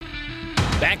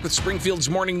Back with Springfield's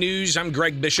Morning News. I'm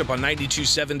Greg Bishop on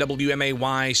 92.7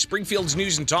 WMAY. Springfield's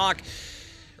News and Talk.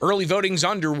 Early voting's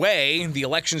underway. The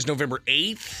election's November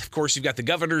 8th. Of course, you've got the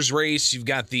governor's race. You've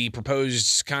got the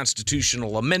proposed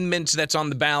constitutional amendment that's on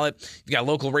the ballot. You've got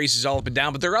local races all up and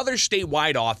down. But there are other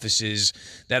statewide offices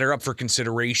that are up for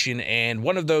consideration, and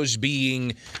one of those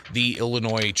being the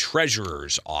Illinois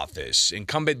Treasurer's Office.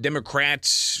 Incumbent Democrat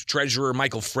Treasurer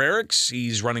Michael Frerichs,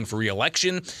 he's running for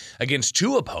re-election against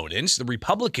two opponents. The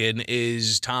Republican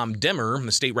is Tom Demmer,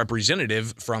 the state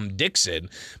representative from Dixon.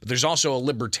 But there's also a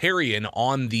Libertarian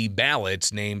on the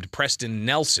ballot named Preston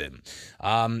Nelson.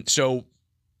 So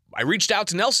I reached out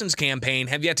to Nelson's campaign,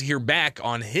 have yet to hear back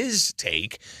on his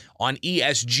take on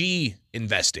ESG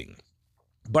investing.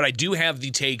 But I do have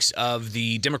the takes of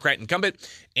the Democrat incumbent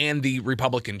and the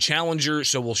Republican challenger,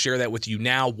 so we'll share that with you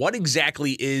now. What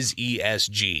exactly is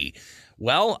ESG?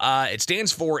 Well, it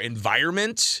stands for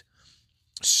Environment,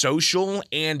 Social,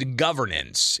 and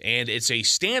Governance, and it's a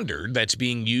standard that's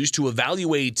being used to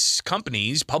evaluate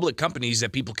companies, public companies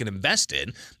that people can invest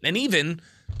in, and even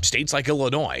states like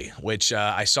Illinois, which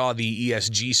I saw the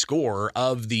ESG score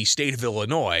of the state of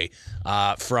Illinois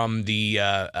from the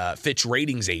Fitch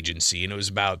Ratings Agency, and it was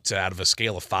about, out of a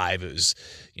scale of 5, it was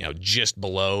just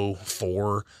below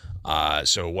 4.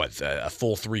 A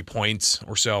full 3 points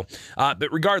or so.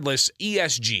 But regardless,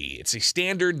 ESG, it's a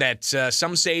standard that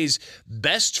some say is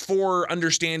best for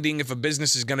understanding if a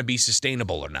business is going to be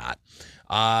sustainable or not,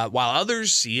 while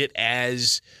others see it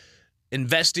as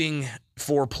investing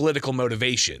for political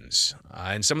motivations.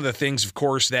 And some of the things, of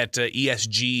course, that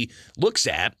ESG looks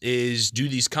at is, do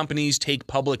these companies take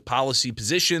public policy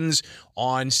positions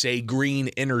on, say, green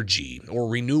energy or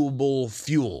renewable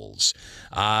fuels?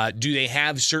 Do they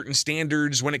have certain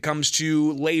standards when it comes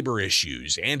to labor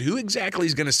issues? And who exactly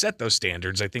is going to set those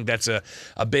standards? I think that's a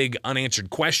big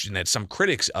unanswered question that some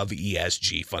critics of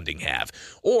ESG funding have.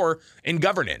 Or in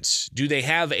governance, do they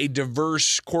have a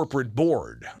diverse corporate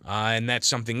board? And that's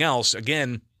something else.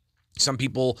 Again, some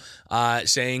people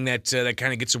saying that that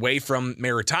kind of gets away from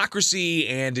meritocracy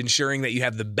and ensuring that you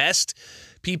have the best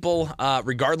people,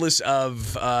 regardless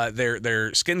of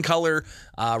their skin color,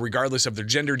 regardless of their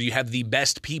gender. Do you have the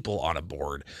best people on a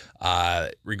board,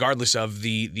 regardless of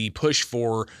the push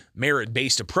for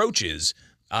merit-based approaches?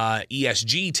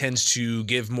 ESG tends to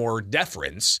give more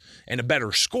deference and a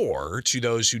better score to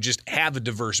those who just have a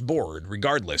diverse board,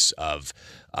 regardless of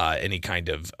any kind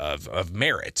of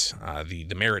merit.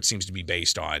 The merit seems to be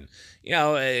based on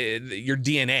your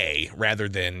DNA rather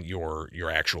than your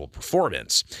actual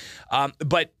performance.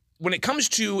 But when it comes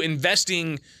to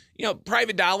investing,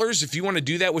 private dollars, if you want to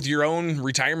do that with your own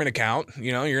retirement account,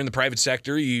 you're in the private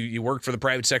sector, you work for the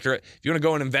private sector. If you want to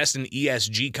go and invest in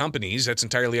ESG companies, that's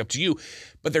entirely up to you.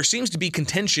 But there seems to be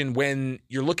contention when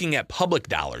you're looking at public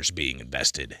dollars being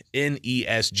invested in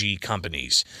ESG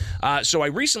companies. So I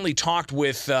recently talked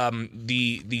with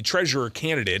the treasurer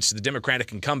candidates. The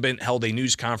Democratic incumbent held a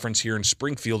news conference here in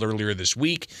Springfield earlier this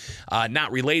week,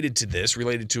 not related to this,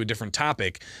 related to a different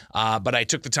topic. But I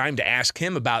took the time to ask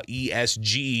him about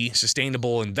ESG,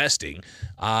 sustainable investing,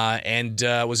 and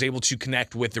was able to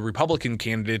connect with the Republican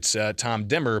candidates, Tom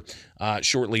Demmer,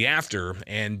 shortly after,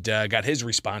 and got his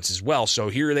response as well.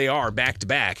 So here they are back to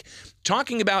back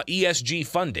talking about ESG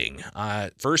funding.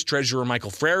 First, Treasurer Michael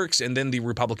Frerichs, and then the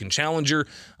Republican challenger,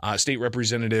 State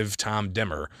Representative Tom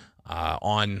Demmer,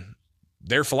 on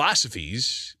their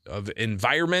philosophies of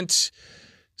environment,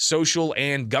 social,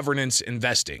 and governance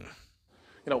investing.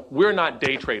 We're not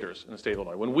day traders in the state of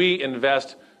Illinois. When we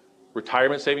invest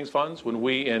retirement savings funds, when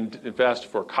we invest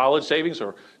for college savings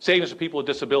or savings for people with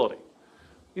disability,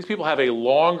 these people have a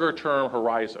longer-term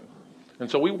horizon. And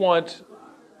so we want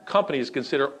companies to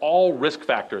consider all risk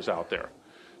factors out there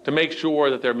to make sure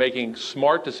that they're making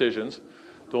smart decisions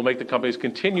that will make the companies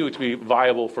continue to be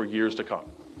viable for years to come.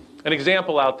 An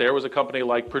example out there was a company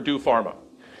like Purdue Pharma.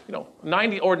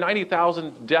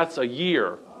 90,000 deaths a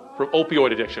year from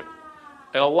opioid addiction.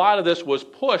 And a lot of this was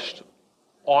pushed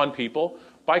on people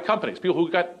by companies, people who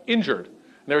got injured.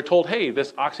 And they were told, hey,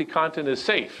 this OxyContin is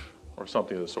safe, or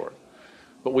something of the sort.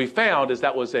 What we found is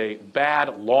that was a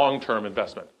bad long-term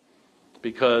investment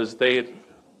because they had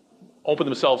opened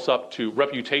themselves up to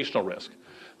reputational risk.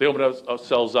 They opened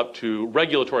themselves up to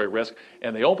regulatory risk,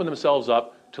 and they opened themselves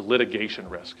up to litigation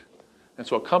risk. And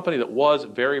so a company that was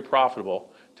very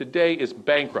profitable today is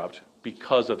bankrupt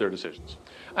because of their decisions.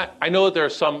 I know that there are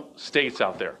some states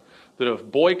out there that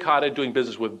have boycotted doing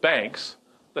business with banks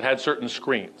that had certain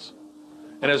screens.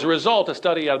 And as a result, a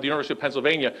study out of the University of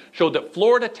Pennsylvania showed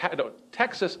that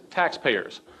Texas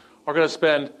taxpayers are going to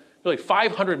spend nearly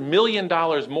 $500 million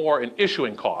more in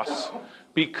issuing costs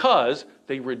because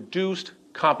they reduced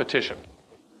competition.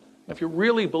 If you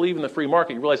really believe in the free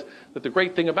market, you realize that the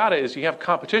great thing about it is you have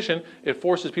competition, it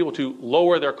forces people to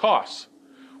lower their costs.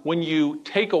 When you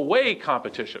take away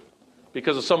competition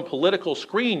because of some political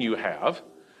screen you have,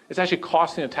 it's actually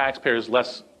costing the taxpayers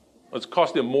less, it's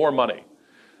costing them more money.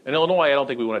 In Illinois, I don't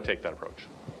think we want to take that approach.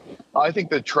 I think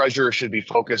the treasurer should be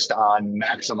focused on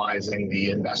maximizing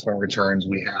the investment returns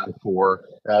we have for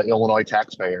Illinois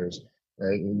taxpayers.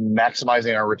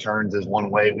 Maximizing our returns is one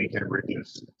way we can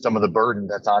reduce some of the burden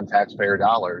that's on taxpayer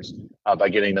dollars by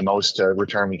getting the most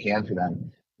return we can for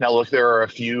them. Now, look, there are a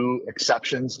few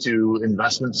exceptions to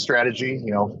investment strategy,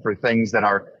 for things that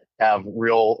have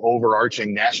real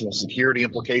overarching national security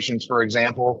implications. For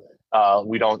example,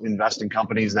 we don't invest in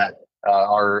companies that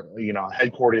are,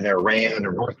 headquartered in Iran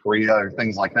or North Korea or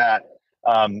things like that.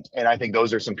 And I think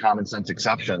those are some common sense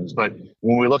exceptions. But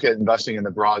when we look at investing in the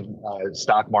broad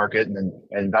stock market and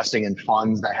investing in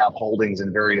funds that have holdings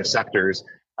in various sectors,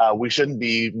 we shouldn't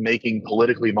be making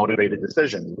politically motivated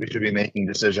decisions. We should be making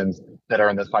decisions that are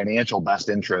in the financial best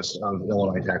interest of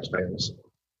Illinois taxpayers.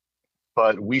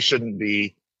 But we shouldn't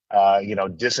be,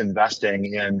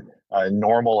 disinvesting in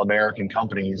normal American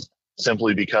companies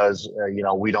simply because,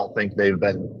 we don't think they've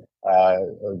been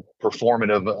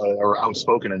performative or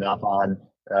outspoken enough on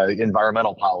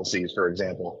environmental policies, for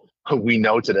example. We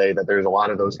know today that there's a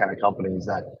lot of those kind of companies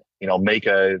that, make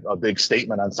a big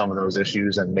statement on some of those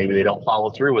issues and maybe they don't follow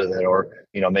through with it, or,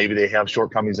 maybe they have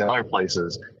shortcomings in other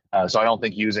places. So I don't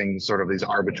think using sort of these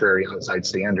arbitrary outside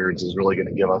standards is really going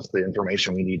to give us the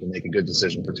information we need to make a good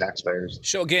decision for taxpayers.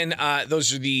 So again,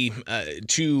 those are the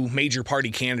two major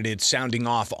party candidates sounding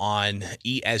off on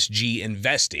ESG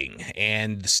investing.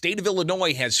 And the state of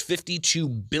Illinois has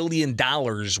 $52 billion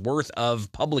worth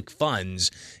of public funds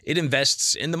it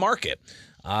invests in the market.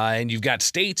 And you've got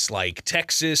states like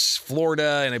Texas,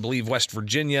 Florida, and I believe West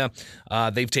Virginia.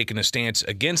 They've taken a stance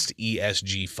against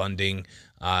ESG funding,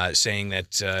 saying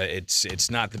that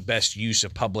it's not the best use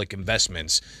of public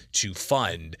investments to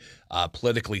fund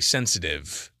politically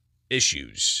sensitive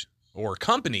issues or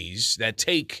companies that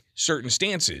take certain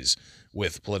stances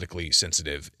with politically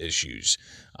sensitive issues.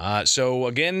 So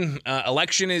again,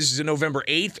 election is November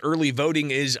 8th. Early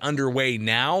voting is underway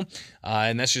now.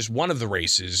 And that's just one of the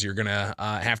races you're going to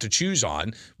have to choose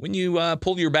on when you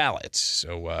pull your ballots.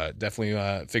 So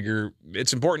definitely figure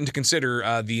it's important to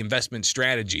consider the investment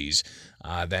strategies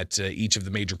that each of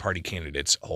the major party candidates hold.